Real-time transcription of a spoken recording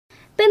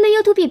奔奔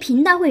YouTube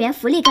频道会员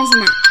福利更新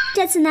了，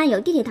这次呢有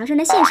地铁逃生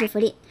的限时福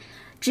利，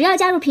只要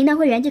加入频道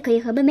会员就可以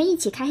和奔奔一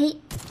起开黑。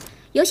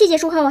游戏结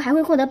束后还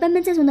会获得奔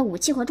奔赠送的武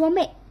器和装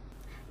备。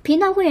频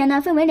道会员呢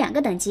分为2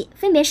个等级，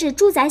分别是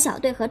猪仔小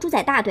队和猪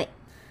仔大队。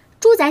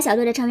猪仔小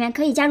队的成员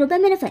可以加入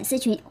奔奔的粉丝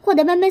群，获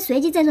得奔奔随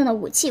机赠送的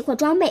武器或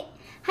装备，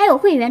还有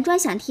会员专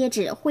享贴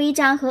纸、徽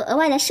章和额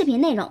外的视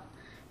频内容。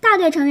大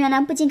队成员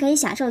呢不仅可以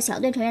享受小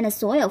队成员的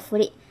所有福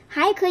利，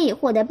还可以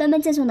获得奔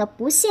奔赠送的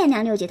不限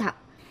量6级套，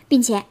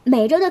并且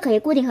每周都可以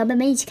固定和奔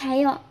奔一起开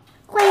黑哦，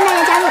欢迎大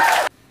家加入。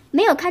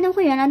没有开通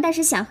会员呢，但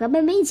是想和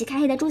奔奔一起开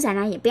黑的猪仔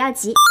呢也不要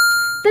急，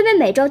奔奔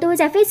每周都会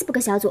在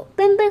Facebook 小组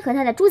奔奔和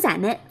他的猪仔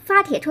们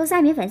发帖抽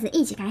3名粉丝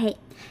一起开黑，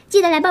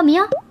记得来报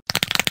名哦。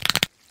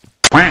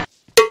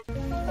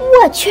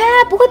我去，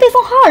不会被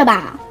封号了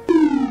吧？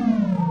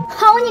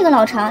好你个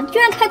老陈，居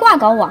然开挂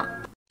搞我！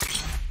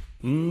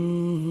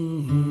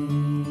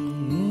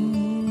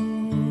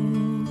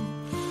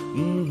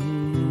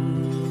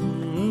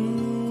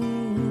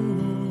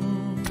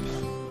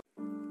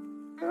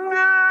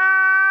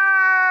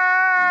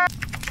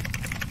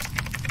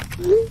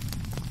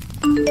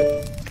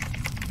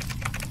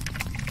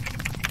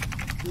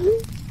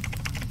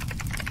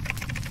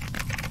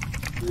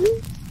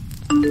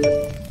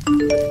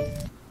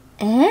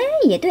哎，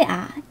也对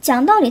啊，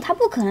讲道理他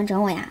不可能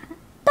整我呀，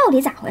到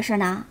底咋回事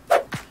呢？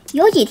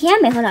有几天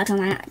没和老陈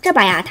玩了，这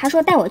把呀，他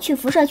说带我去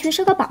辐射区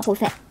收个保护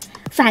费。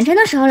返程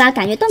的时候呢，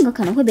感觉动个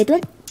可能会被蹲，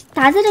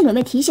打字正准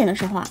备提醒的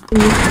时候啊，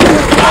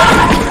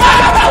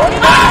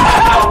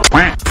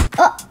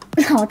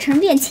老陈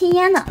变青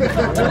烟了。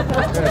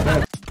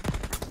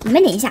你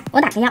们等一下，我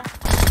打个药。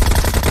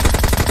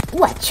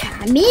我去，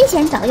明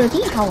显早就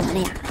盯好我们了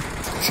呀，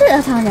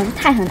这帮人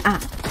太狠了啊！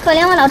可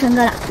怜我老陈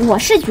哥了，我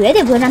是绝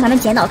对不会让他们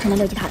捡老陈的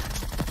6级套的。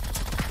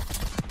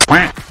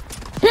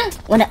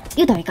我的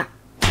又倒一个。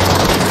哎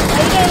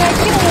呀呀，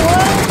救我！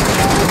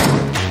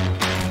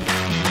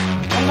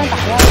刚刚打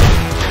药。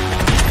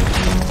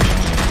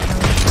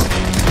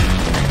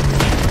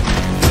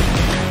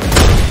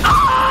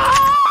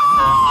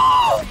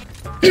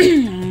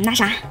那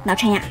啥，老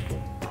陈呀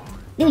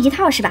，6级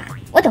套是吧？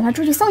我等会儿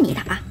出去送你一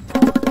套啊。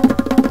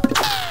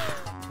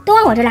都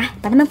往我这来，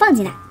把他们放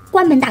进来，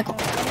关门大狗。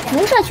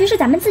辐射区是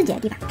咱们自己的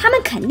地方，他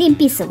们肯定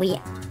必死无疑。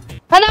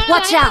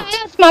Watch out！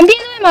 满编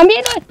队，满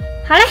编队。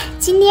好嘞，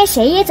今天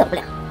谁也走不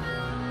了。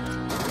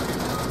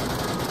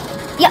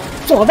呀，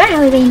左边还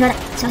有一个鹰哥的，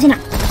小心点。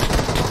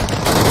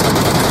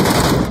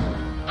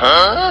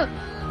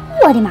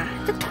我的妈，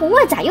这图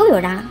啊咋又有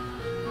人？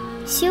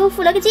修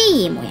复了个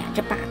寂寞呀，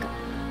这 bug。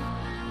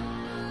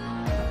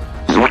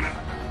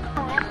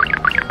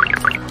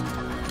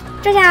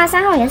这下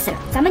3号也死了，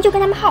咱们就跟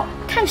他们耗，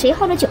看谁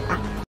耗得久啊！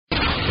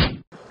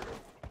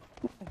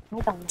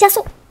加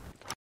速。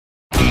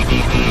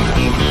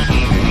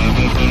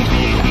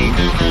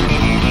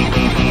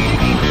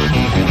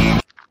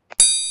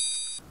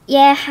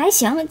也还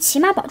行，起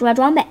码保住了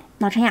装备。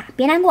老陈呀，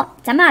别难过，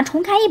咱们啊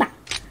重开一把，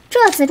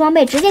这次装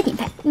备直接顶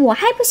配，我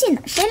还不信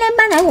呢，谁能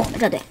扳倒我们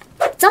这队？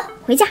走，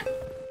回家。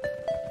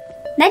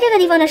来这个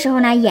地方的时候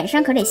呢，眼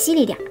神可得犀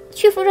利点，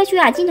去辐射区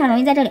啊，经常容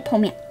易在这里碰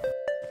面。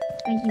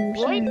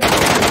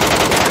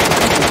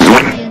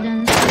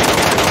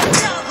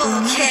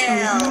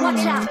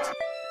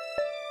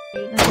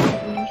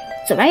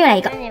左边又来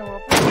一个，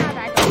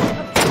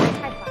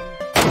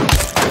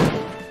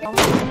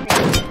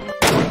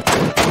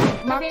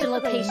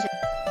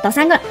倒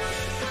3个了，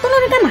都愣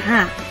着干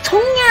嘛？冲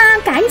呀，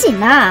赶紧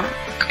的！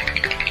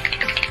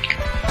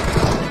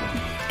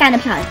干得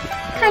漂亮，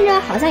看着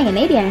好像也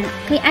没别人了，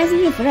可以安心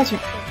进辐射区。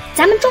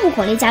咱们重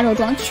火力加肉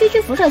装，区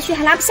辐射区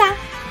还拉不下。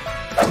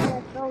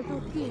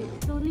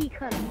就立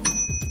刻来。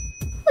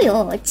哎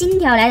呦，金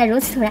条来的如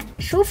此突然，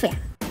舒服呀！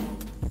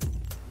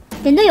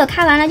等队友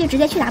开完了就直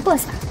接去打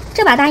BOSS 吧。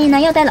这把大印呢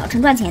要带老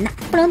陈赚钱的，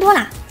不能多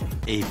了。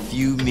A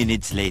few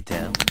minutes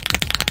later。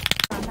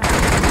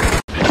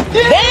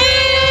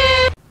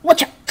我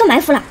去，中埋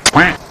伏了！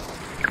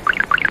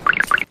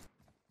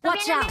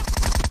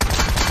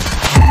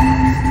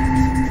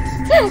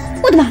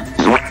我的妈！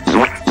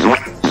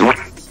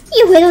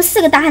一回头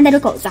4个大汉带着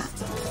狗子，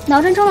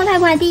老陈冲得太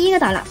快，第1个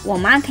倒了，我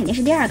妈肯定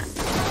是第2个。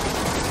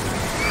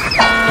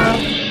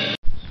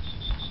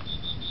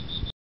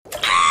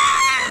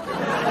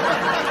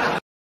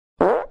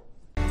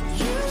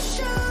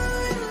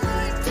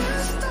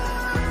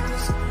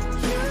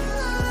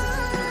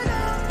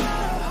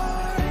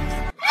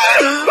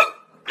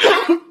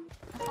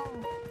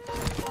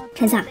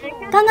陈桑，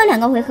刚刚2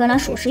个回合呢，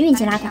属实运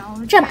气拉垮，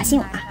这把信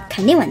我啊，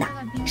肯定稳的。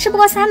事不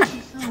过3嘛，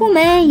出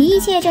门一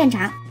切正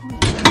常。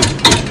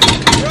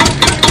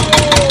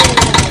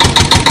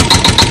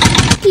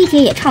地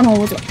铁也畅通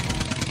无阻，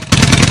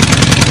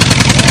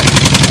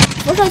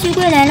辐射区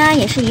归来呢，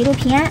也是一路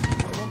平安，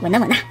稳的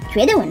稳的，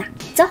绝对稳的。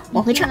走，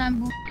往回撤。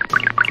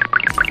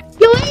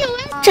有人，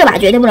这把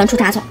绝对不能出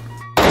差错。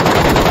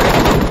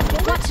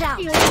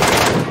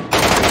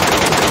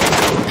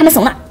他们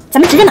怂了，咱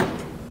们直接猛。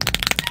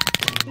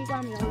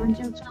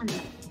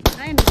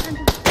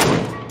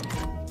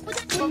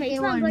我没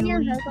上过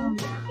任何东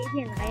西，给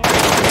点来呀！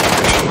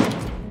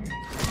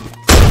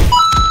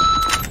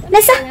没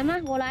事。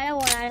我来了，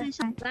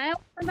来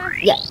吧。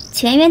呀，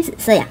全员紫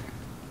色呀！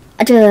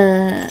啊，这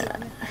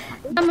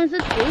他们是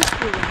谁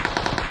死的？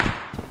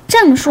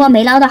正说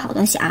没捞到好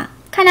东西啊，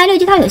看来6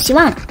级套有希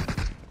望了。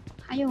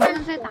还有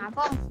人在打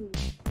BOSS。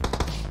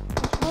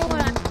过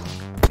来。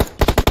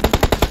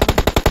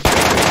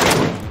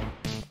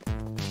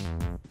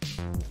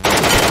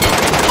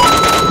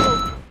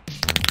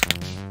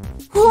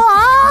哇！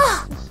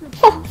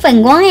嚯，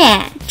粉光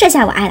哎，这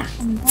下我爱了。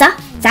走，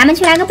咱们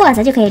去来个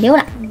BOSS 就可以溜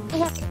了。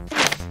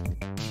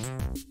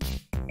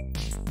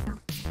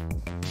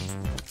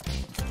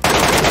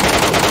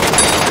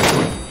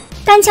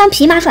单枪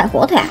匹马甩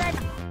火腿啊！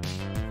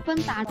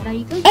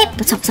哎，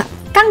不错不错，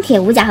钢铁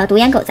五甲和独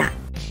眼狗子，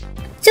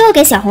最后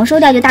给小红收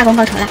掉就大功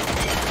告成了。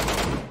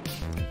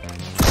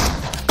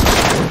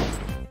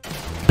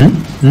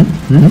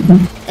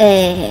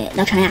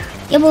老陈呀，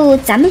要不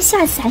咱们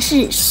下次还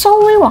是稍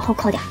微往后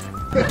靠点。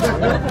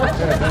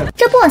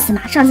这 BOSS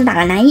嘛，上次打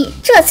了南一，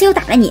这次又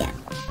打了你。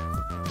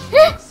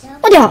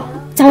我屌，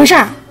咋回事？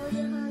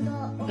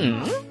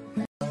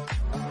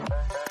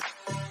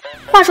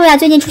话说呀，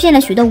最近出现了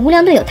许多无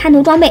良队友贪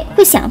图装备，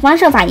会想方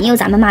设法引诱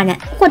咱们骂人，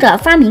或者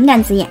发敏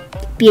感字眼，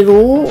比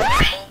如，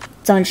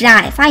总之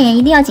啊，发言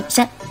一定要谨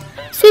慎。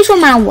虽说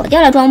嘛，我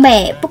掉了装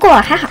备，不过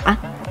还好啊，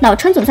老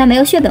陈总算没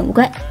有血本无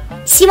归。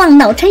希望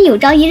老陈有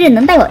朝一日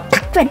能带我大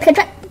赚特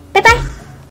赚，拜拜。